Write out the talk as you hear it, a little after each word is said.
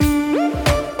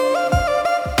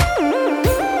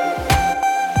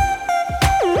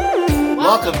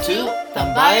Welcome to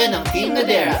Tambayan ng Team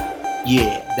Nadera.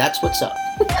 Yeah, that's what's up.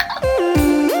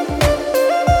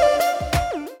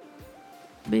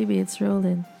 Baby, it's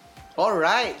rolling.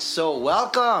 Alright, so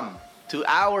welcome to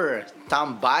our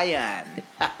Tambayan.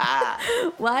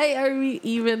 Why are we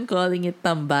even calling it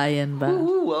Tambayan ba?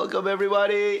 Welcome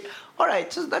everybody.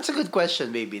 Alright, so that's a good question,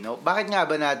 baby, no? Bakit nga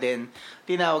ba natin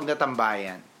tinawag na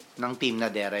Tambayan ng Team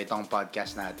Nadera itong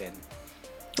podcast natin?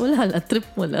 Wala lang, trip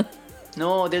mo lang.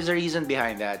 No, there's a reason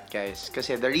behind that, guys.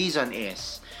 Kasi the reason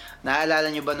is, naalala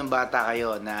nyo ba nung bata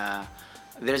kayo na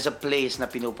there's a place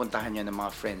na pinupuntahan nyo ng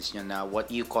mga friends nyo na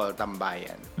what you call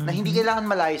tambayan. Mm-hmm. Na hindi kailangan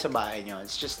malayo sa bahay nyo.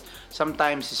 It's just,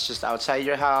 sometimes it's just outside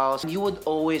your house. You would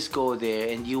always go there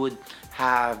and you would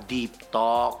have deep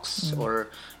talks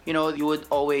or, you know, you would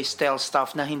always tell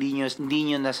stuff na hindi nyo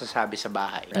nasasabi sa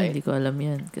bahay. Right? Ay, hindi ko alam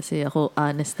yan. Kasi ako,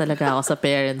 honest talaga ako sa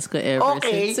parents ko ever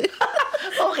since.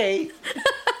 Okay.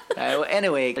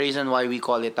 Anyway, the reason why we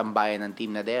call it Tambayan ng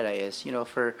Team Nadera is, you know,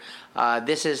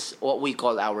 this is what we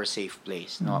call our safe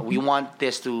place. No? Mm-hmm. We want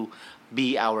this to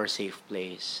be our safe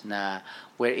place na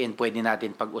wherein pwede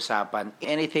natin pag-usapan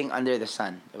anything under the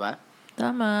sun, di ba?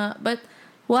 Tama. But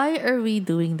why are we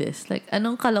doing this? Like,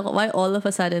 why all of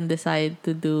a sudden decide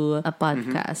to do a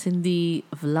podcast? Mm-hmm. Hindi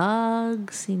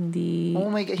vlogs, hindi...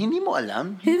 Oh my God, hindi mo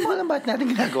alam? Hindi mo alam bakit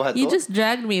natin ginagawa to? You just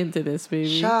dragged me into this,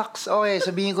 baby. Shucks. Okay,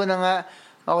 sabihin ko na nga,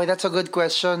 okay, that's a good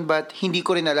question, but hindi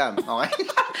ko rin alam. Okay?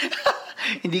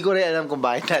 Hindi ko rin alam kung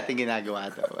bakit natin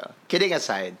ginagawa ito. Well, kidding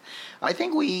aside, I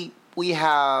think we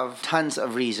have tons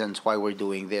of reasons why we're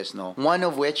doing this, no? One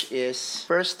of which is,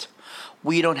 first,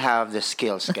 we don't have the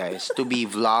skills, guys, to be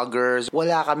vloggers.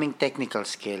 Wala kaming technical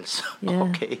skills. Yeah.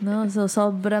 Okay? No, so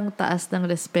sobrang taas ng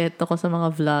respeto ko sa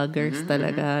mga vloggers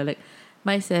talaga. Like,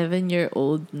 my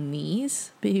 7-year-old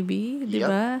niece, baby, di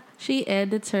ba? She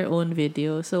edits her own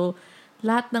video. So,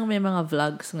 lahat ng may mga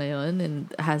vlogs ngayon and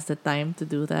has the time to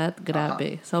do that,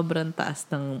 grabe. Sobrang taas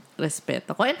ng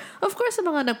respeto ko. And of course, sa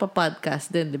mga nagpa-podcast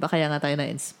din, di ba? Kaya nga tayo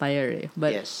na-inspire eh.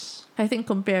 But yes. I think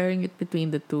comparing it between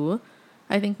the two,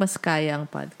 I think mas kaya ang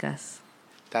podcast.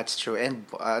 That's true. And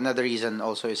another reason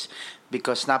also is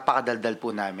because napakadaldal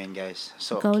po namin, guys.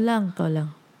 So, Ikaw lang.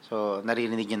 So,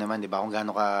 naririnig niyo naman, di ba? Kung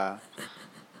gaano ka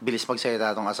bilis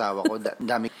magsalita itong asawa ko.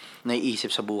 Dami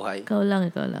naiisip sa buhay. Ikaw lang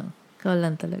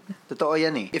talaga. Totoo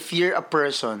yan eh. If you're a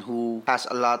person who has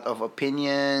a lot of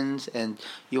opinions and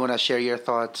you wanna share your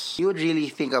thoughts, you would really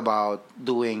think about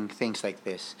doing things like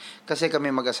this. Kasi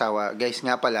kami mag-asawa, guys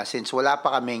nga pala, since wala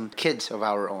pa kaming kids of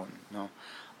our own, no?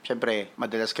 Siyempre,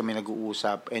 madalas kami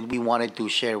nag-uusap and we wanted to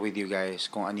share with you guys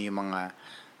kung ano yung mga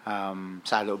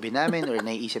saloobin namin or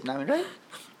naiisip namin, right?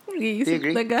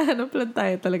 Naghahanap lang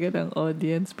tayo talaga ng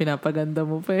audience. Pinapaganda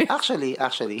mo pa eh. Actually.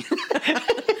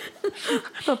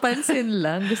 Papansin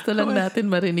lang. Gusto lang natin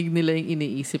marinig nila yung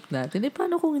iniisip natin.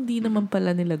 Paano kung hindi naman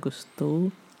pala nila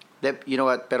gusto? You know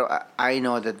what? Pero I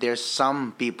know that there's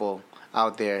some people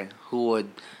out there who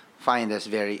would find us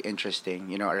very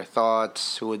interesting. You know, our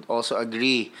thoughts, who would also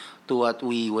agree to what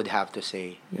we would have to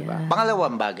say. Yeah. Diba?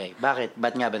 Pangalawang bagay. Bakit?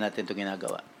 Ba't nga ba natin ito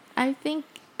ginagawa? I think,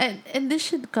 and this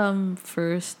should come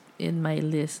first in my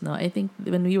list, no? I think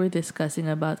when we were discussing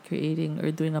about creating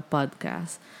or doing a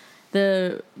podcast,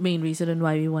 the main reason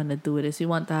why we want to do it is we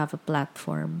want to have a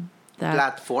platform.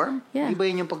 Platform? Yeah. Di ba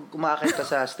yun yung pag umakit ka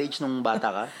sa stage nung bata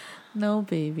ka? No,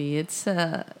 baby. It's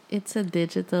a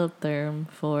digital term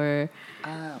for...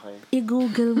 okay.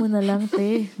 I-google mo na lang,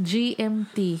 te.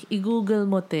 GMT. I-google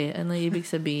mo, te. Ano ibig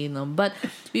sabihin nun? But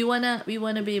we wanna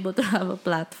be able to have a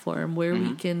platform where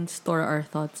we can store our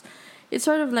thoughts. It's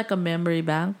sort of like a memory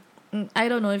bank. I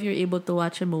don't know if you're able to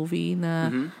watch a movie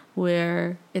na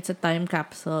where it's a time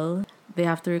capsule. They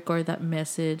have to record that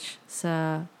message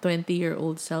sa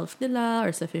 20-year-old self nila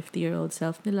or sa 50-year-old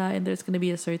self nila, and there's gonna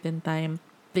be a certain time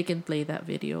they can play that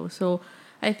video. So,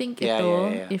 I think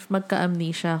if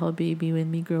magka-amnesia ako, baby, when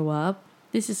we grow up,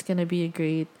 this is gonna be a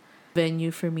great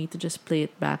venue for me to just play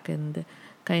it back and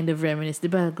kind of reminisce.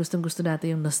 Diba? Gustong-gusto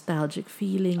natin yung nostalgic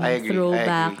feeling, I agree,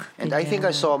 throwback. And I think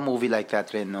I saw a movie like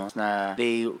that rin, no? Na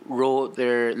they wrote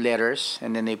their letters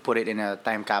and then they put it in a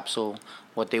time capsule.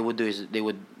 What they would do is they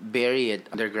would bury it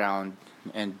underground,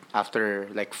 and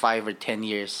after like 5 or 10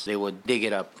 years, they would dig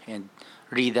it up and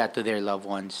read that to their loved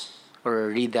ones.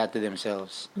 Or read that to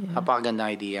themselves. Yeah. Napakagandang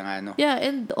idea nga, no? Yeah,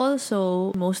 and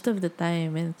also, most of the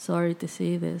time, and sorry to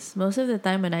say this, most of the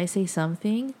time when I say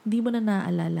something, di mo na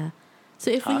naaalala.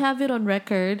 So if we have it on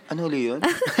record... Ano huli yun?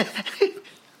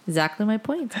 Exactly my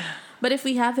point. But if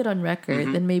we have it on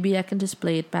record, then maybe I can just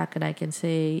play it back and I can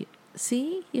say,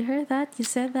 see, you heard that? You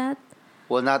said that?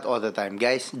 Well, not all the time.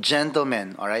 Guys,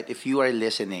 gentlemen, alright, if you are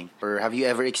listening, or have you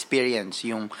ever experienced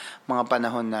yung mga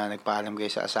panahon na nagpaalam kayo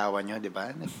sa asawa nyo, di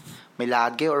ba? May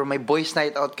lakad kayo or may boys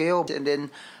night out kayo, and then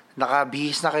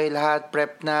nakabihis na kayo lahat,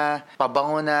 prep na,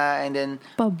 pabango na, and then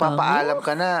papaalam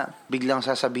ka na, biglang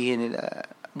sasabihin nila,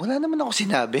 wala naman ako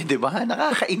sinabi, di ba?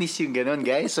 Nakakainis yung ganun,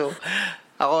 guys. So,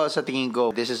 ako sa tingin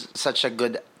ko, this is such a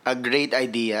great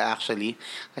idea actually.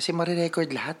 Kasi marirecord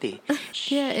lahat eh.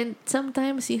 Yeah, and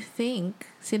sometimes you think,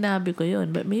 sinabi ko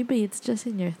yun, but maybe it's just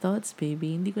in your thoughts,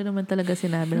 baby. Hindi ko naman talaga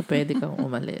sinabi na pwede kang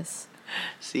umalis.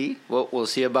 See? Well, we'll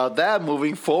see about that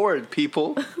moving forward,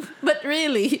 people. But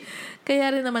really,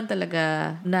 kaya rin naman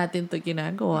talaga natin to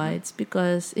ginagawa. It's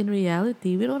because in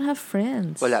reality, we don't have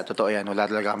friends. Wala, totoo yan.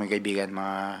 Wala talaga kami kaibigan,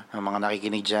 mga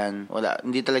nakikinig dyan. Wala,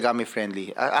 hindi talaga kami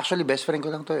friendly. Actually, best friend ko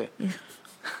lang to eh.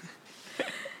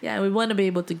 Yeah, we want to be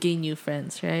able to gain new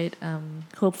friends, right?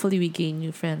 Hopefully we gain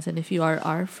new friends. And if you are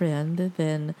our friend,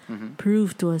 then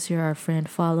prove to us you're our friend.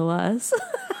 Follow us.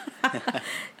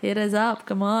 Hit us up.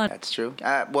 Come on. That's true.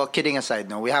 Well, kidding aside,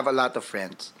 no, we have a lot of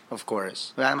friends, of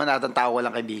course. Wala naman natin tao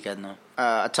walang kaibigan, no?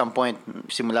 At some point,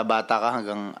 simula bata ka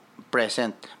hanggang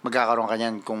present, magkakaroon ka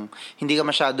niyan. Kung hindi ka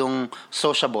masyadong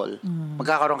sociable,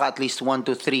 magkakaroon ka at least 1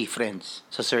 to 3 friends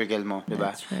sa circle mo, di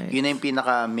ba? That's right. Yun na yung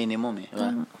pinaka-minimum, eh.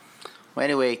 Diba? Well,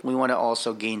 anyway, we want to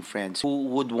also gain friends who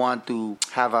would want to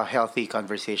have a healthy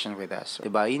conversation with us.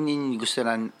 Diba? Yun yung gusto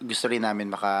rin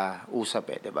namin makausap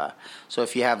eh, diba? So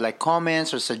if you have like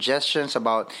comments or suggestions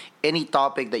about any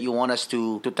topic that you want us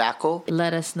to tackle,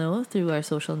 let us know through our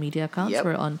social media accounts. Yep.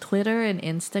 We're on Twitter and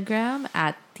Instagram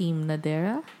at Team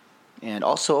Nadera. and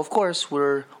also, of course,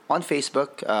 we're on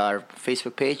Facebook. Our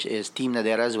Facebook page is Team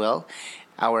Nadera as well.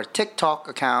 Our TikTok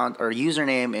account or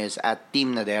username is at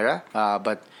Team Nadera.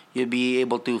 But you'll be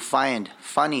able to find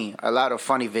a lot of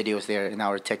funny videos there in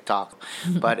our TikTok.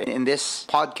 But in this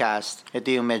podcast,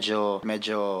 ito yung medyo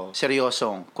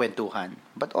seryosong kwentuhan.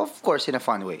 But of course, in a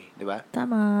fun way, di ba?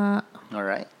 Tama. All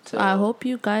right. So, I hope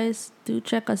you guys do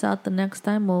check us out the next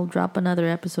time. We'll drop another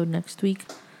episode next week.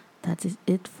 That is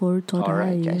it for today. all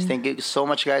right, guys. Thank you so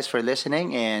much, guys, for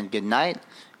listening, and good night,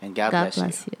 and God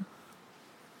bless you.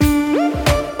 you.